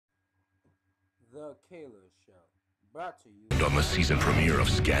The Kayla Show. Brought to you On the season premiere of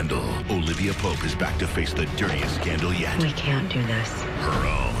Scandal, Olivia Pope is back to face the dirtiest scandal yet. We can't do this. Her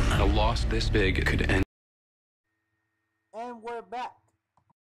own. A loss this big could end. And we're back.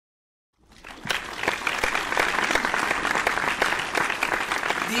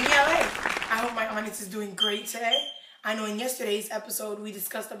 DVLA, I hope my audience is doing great today. I know in yesterday's episode we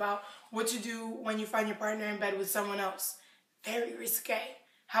discussed about what to do when you find your partner in bed with someone else. Very risque.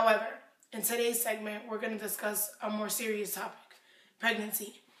 However, in today's segment, we're going to discuss a more serious topic,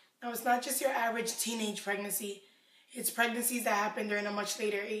 pregnancy. Now, it's not just your average teenage pregnancy. It's pregnancies that happen during a much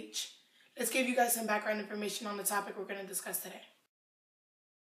later age. Let's give you guys some background information on the topic we're going to discuss today.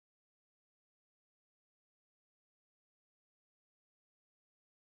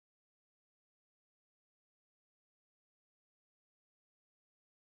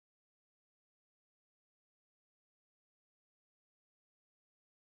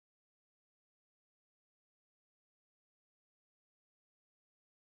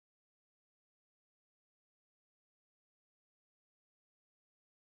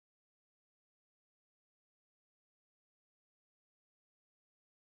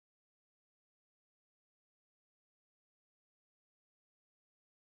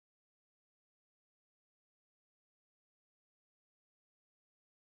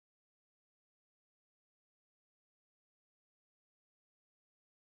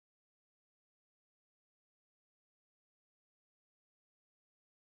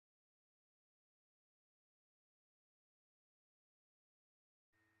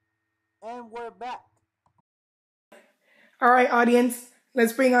 And we're back. All right, audience,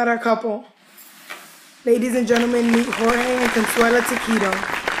 let's bring out our couple. Ladies and gentlemen, meet Jorge and Consuela Taquito.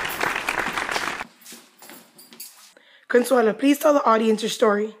 Consuela, please tell the audience your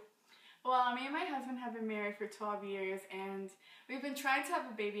story. Well, me and my husband have been married for 12 years, and we've been trying to have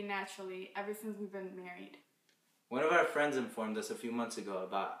a baby naturally ever since we've been married. One of our friends informed us a few months ago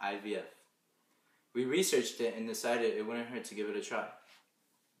about IVF. We researched it and decided it wouldn't hurt to give it a try.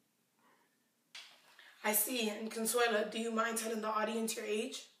 I see. And Consuela, do you mind telling the audience your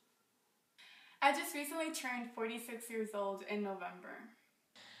age? I just recently turned 46 years old in November.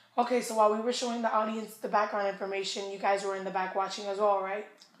 Okay, so while we were showing the audience the background information, you guys were in the back watching as well, right?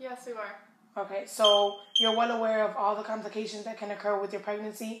 Yes, we were. Okay, so you're well aware of all the complications that can occur with your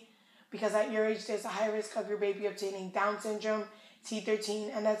pregnancy, because at your age, there's a high risk of your baby obtaining Down syndrome, T13,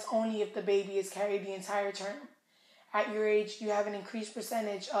 and that's only if the baby is carried the entire term. At your age, you have an increased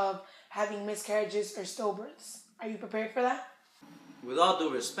percentage of having miscarriages or stillbirths. Are you prepared for that? With all due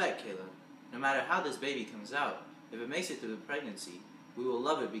respect, Kayla, no matter how this baby comes out, if it makes it through the pregnancy, we will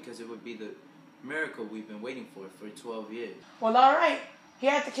love it because it would be the miracle we've been waiting for 12 years. Well, all right.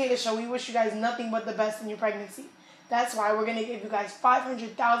 Here at the Kayla Show, we wish you guys nothing but the best in your pregnancy. That's why we're going to give you guys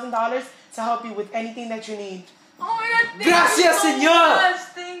 $500,000 to help you with anything that you need. Oh my God, thank Gracias, you so señor! much.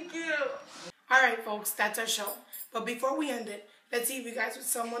 Thank you. All right, folks, that's our show. But before we end it, let's leave you guys with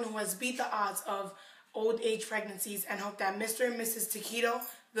someone who has beat the odds of old age pregnancies and hope that Mr. and Mrs. Taquito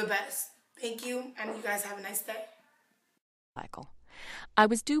the best. Thank you, and you guys have a nice day. Cycle. I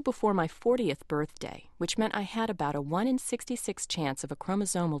was due before my 40th birthday, which meant I had about a 1 in 66 chance of a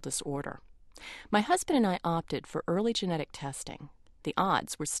chromosomal disorder. My husband and I opted for early genetic testing. The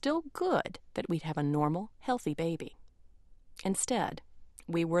odds were still good that we'd have a normal, healthy baby. Instead,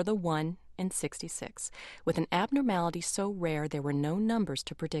 we were the 1 in 66, with an abnormality so rare there were no numbers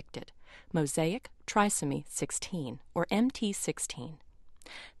to predict it, mosaic trisomy 16, or MT16.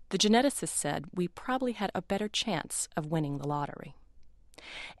 The geneticist said we probably had a better chance of winning the lottery.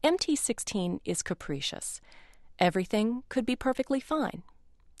 MT16 is capricious. Everything could be perfectly fine,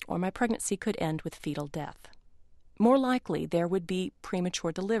 or my pregnancy could end with fetal death. More likely, there would be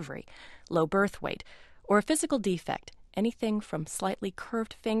premature delivery, low birth weight, or a physical defect, anything from slightly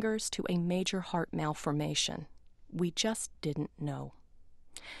curved fingers to a major heart malformation. We just didn't know.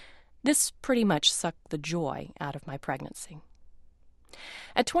 This pretty much sucked the joy out of my pregnancy.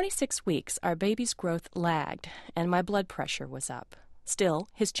 At 26 weeks, our baby's growth lagged, and my blood pressure was up. Still,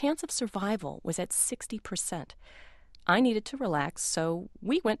 his chance of survival was at 60%. I needed to relax, so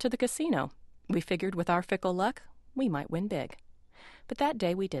we went to the casino. We figured with our fickle luck, we might win big. But that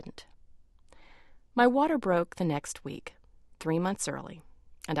day we didn't. My water broke the next week, 3 months early,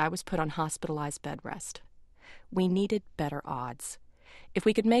 and I was put on hospitalized bed rest. We needed better odds. If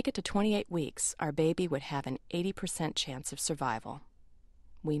we could make it to 28 weeks, our baby would have an 80% chance of survival.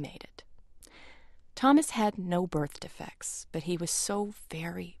 We made it. Thomas had no birth defects, but he was so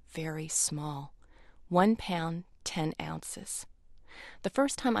very, very small. 1 pound, 10 ounces. The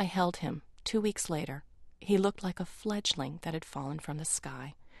first time I held him, 2 weeks later, he looked like a fledgling that had fallen from the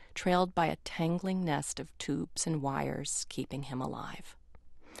sky. trailed by a tangling nest of tubes and wires keeping him alive.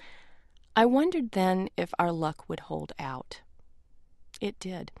 I wondered then if our luck would hold out. It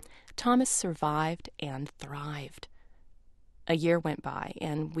did. Thomas survived and thrived. A year went by,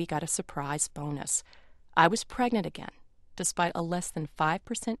 and we got a surprise bonus. I was pregnant again, despite a less than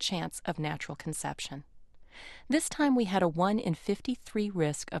 5% chance of natural conception. This time we had a 1 in 53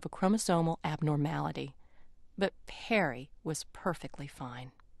 risk of a chromosomal abnormality, but Perry was perfectly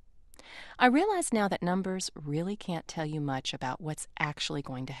fine. I realize now that numbers really can't tell you much about what's actually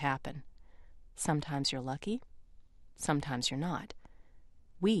going to happen. Sometimes you're lucky, sometimes you're not.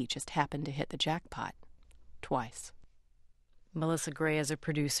 We just happened to hit the jackpot twice. Melissa Gray as a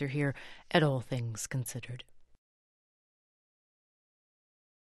producer here at All Things Considered.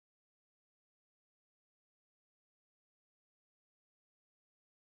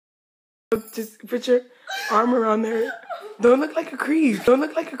 Just put your arm around there. Don't look like a creep. Don't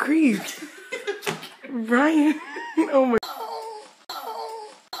look like a creep. Ryan. Oh my.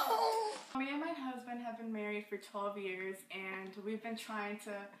 Me and my husband have been married for 12 years, and we've been trying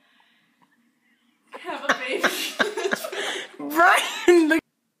to have a baby. Ryan, look.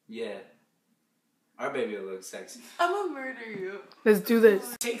 Yeah. Our baby will look sexy. I'm gonna murder you. Let's do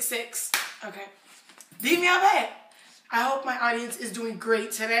this. Take 6. Okay. Leave me out bed. I hope my audience is doing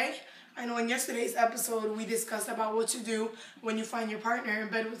great today. I know in yesterday's episode we discussed about what to do when you find your partner in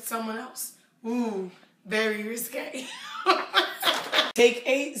bed with someone else. Ooh, very risque. Take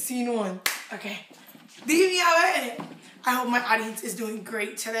 8, scene 1. Okay. Leave me out bed. I hope my audience is doing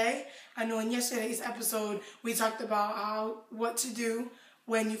great today. I know in yesterday's episode we talked about what to do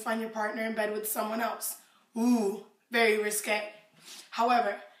when you find your partner in bed with someone else. Ooh, very risque.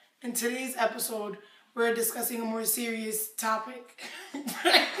 However, in today's episode, we're discussing a more serious topic.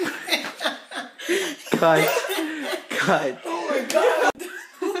 Cut. Oh my god.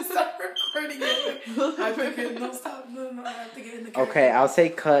 Stop recording it. I have to get, no, stop. No, I have to get in the camera. Okay, I'll say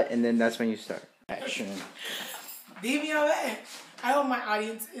cut, and then that's when you start. Action. Leave me away. I hope my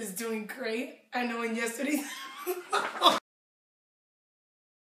audience is doing great. I know in yesterday's...